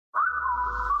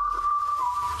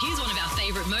Here's one of our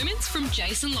favourite moments from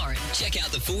Jason Lauren. Check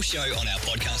out the full show on our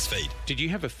podcast feed. Did you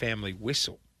have a family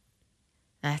whistle?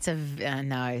 That's a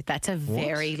no. That's a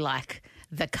very like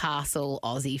the Castle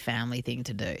Aussie family thing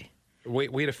to do. We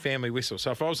had a family whistle. So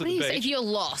if I was at the Please, beach... if you're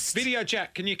lost. Video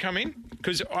Jack, can you come in?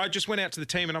 Because I just went out to the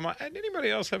team and I'm like, did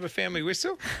anybody else have a family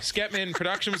whistle? Scatman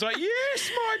Production was like, yes,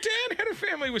 my dad had a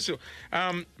family whistle.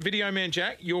 Video Man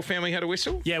Jack, your family had a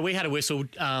whistle? Yeah, we had a whistle.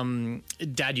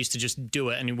 Dad used to just do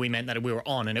it, and we meant that we were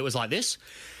on, and it was like this.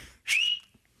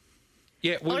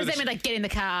 Yeah. Or does that mean like get in the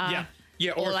car? Yeah.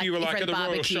 Yeah, or if you were if like you're at the Royal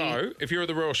barbecue. Show, if you're at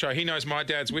the Royal Show, he knows my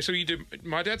dad's whistle. You do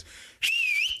my dad's,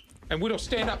 and we'd all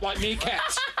stand up like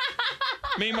meerkats.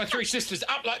 Me and my three sisters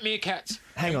up like meerkats.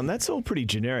 Hang on, that's all pretty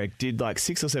generic. Did like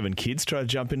 6 or 7 kids try to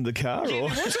jump into the car? Yeah, or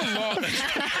there was a lot.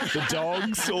 the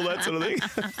dogs, all that sort of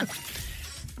thing?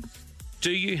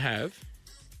 Do you have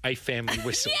a family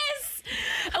whistle? Yes.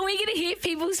 Are we going to hear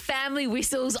people's family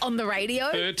whistles on the radio?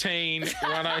 13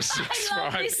 1065 I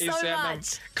love this is so our number.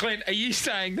 much. Clint, are you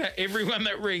saying that everyone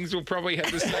that rings will probably have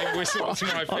the same whistle as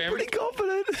my I'm family? pretty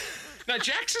confident. No,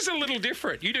 Jack's is a little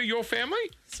different. You do your family?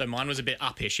 So mine was a bit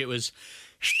uppish. It was...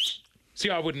 See,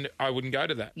 I wouldn't go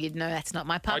to that. You'd know that's not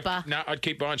my papa. I'd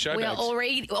keep buying show We're bags.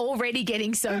 already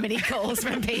getting so many calls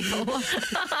from people.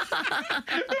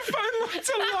 The phone lines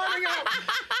are lining up.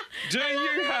 Do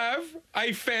you have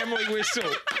a family whistle?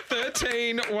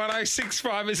 13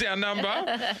 1065 is our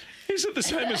number. Is it the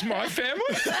same as my family?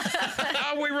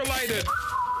 Are we related?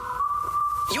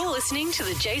 You're listening to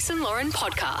the Jason Lauren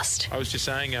podcast. I was just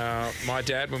saying, my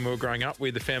dad, when we were growing up, we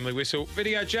had the family whistle.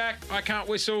 Video Jack, I can't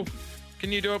whistle.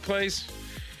 Can you do it, please?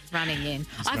 Running in.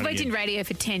 I've running worked in. in radio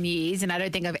for 10 years and I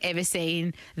don't think I've ever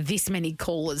seen this many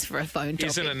callers for a phone topic.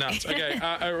 Isn't it nuts? Okay,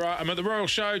 all right, I'm at the Royal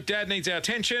Show. Dad needs our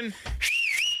attention.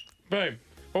 Boom.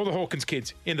 All the Hawkins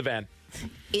kids in the van.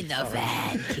 In the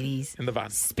van, kiddies. In the van.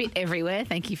 Spit everywhere.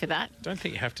 Thank you for that. Don't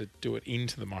think you have to do it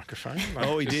into the microphone. Like,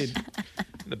 Oh, he just- did.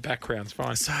 The background's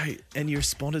fine. So, and you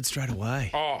responded straight away.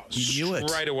 Oh, You knew it.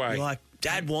 straight away. You're like,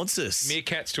 Dad wants us.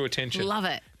 Meerkats to attention. Love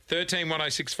it. 13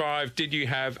 1065. Did you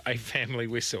have a family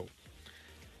whistle?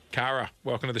 Cara,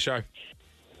 welcome to the show.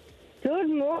 Good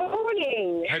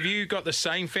morning. Have you got the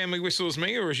same family whistle as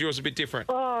me, or is yours a bit different?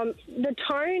 The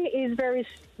tone is very,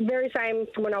 very same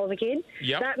from when I was a kid.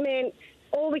 Yep. That meant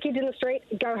all the kids in the street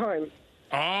go home.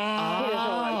 Oh,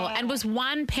 Oh, and was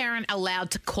one parent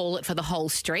allowed to call it for the whole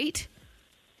street?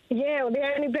 Yeah, well, the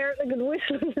only parent that could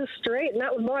whistle in the street, and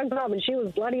that was my mum, and she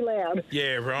was bloody loud.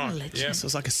 yeah, right. Yeah, So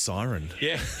it's like a siren.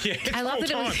 yeah. I love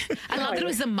that it was. I love that it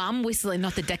was the mum whistling,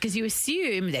 not the dad, because you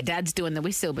assume their dad's doing the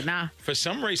whistle, but nah. For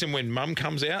some reason, when mum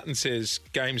comes out and says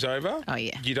game's over, Oh,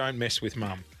 yeah. you don't mess with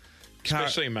mum, Cara-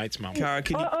 especially your mate's mum. Cara,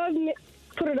 can you,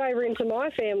 I've put it over into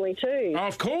my family too. Oh,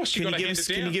 of course, can got you to give hand us?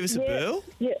 it Can down. you give us a Yeah. burl?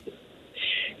 Yeah.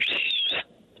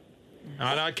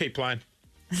 Oh, no, I'd keep playing.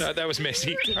 That was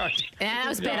messy. Yeah, that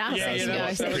was better. Yeah, Says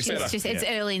that you was go. better. It's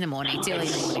early in the morning. It's early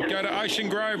in the morning. Go to Ocean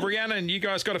Grove. Rhiannon, you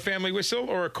guys got a family whistle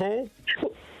or a call?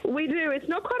 We do. It's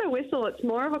not quite a whistle. It's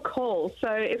more of a call.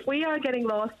 So if we are getting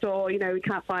lost or, we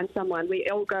can't find someone, we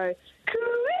all go,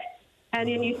 "Coo-ee," and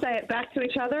then you say it back to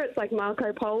each other. It's like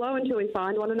Marco Polo until we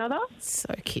find one another.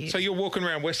 So cute. So you're walking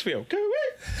around Westfield. Go away.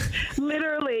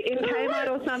 Literally, in Kmart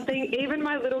or something, even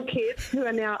my little kids, who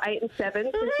are now 8 and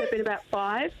 7, since they've been about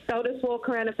 5, they'll just walk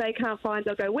around. If they can't find,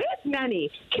 they'll go, "Where's Nanny?"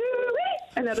 Coo-ee,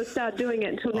 and they'll just start doing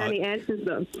it until Nanny answers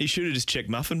them. You should have just checked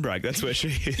Muffin Break. That's where she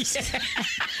is.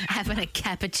 Having a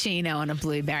cappuccino and a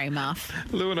blueberry muff.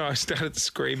 Lou and I started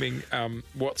screaming,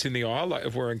 what's in the aisle, like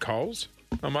if we're in Coles.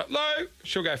 I'm like, Lou,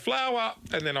 she'll go flour,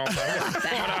 and then I'll go,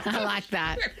 I like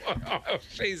that. oh,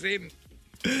 she's in.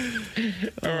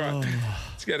 All right,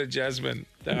 let's go to Jasmine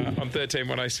on 13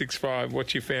 1065.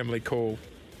 What's your family call?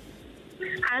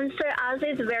 So ours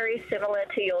is very similar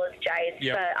to yours, Jace.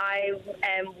 Yep. So I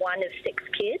am one of 6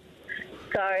 kids.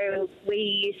 So we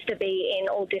used to be in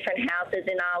all different houses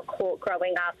in our court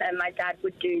growing up, and my dad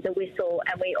would do the whistle,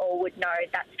 and we all would know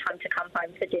that's time to come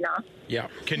home for dinner. Yeah,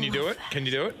 can you do it? Can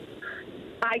you do it?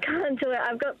 I can't do it.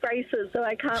 I've got braces, so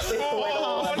I can't whistle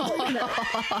at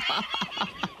all.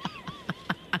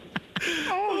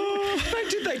 Oh,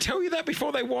 did they tell you that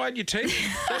before they wired your teeth?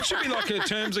 That should be like a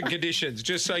terms and conditions,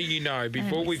 just so you know.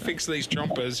 Before we fix these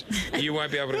chompers, you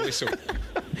won't be able to whistle.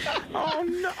 Oh,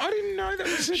 no, I didn't know that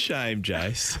was a... Shame,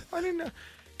 Jace. I didn't know.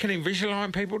 Can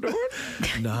Invisalign people do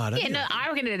it? No, I don't Yeah, think- no, I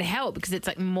reckon it'd help because it's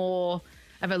like more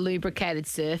of a lubricated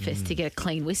surface to get a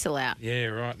clean whistle out. Yeah,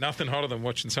 right. Nothing hotter than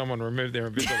watching someone remove their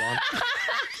Invisalign.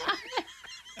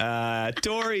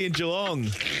 Tori in Geelong,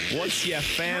 what's your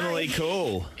family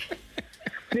call?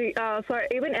 So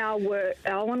even our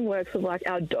one works with like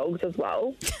our dogs as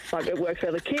well. Like it works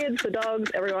for the kids, the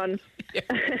dogs, everyone.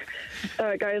 So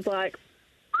it goes like.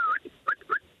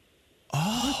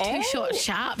 Two short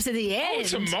sharps at the end.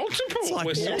 It's a multiple It's like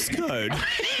whistle. Morse code.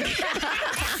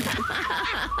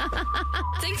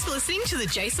 Thanks for listening to the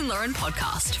Jason Lauren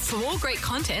podcast. For more great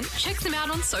content, check them out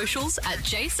on socials at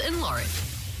Jason Lauren.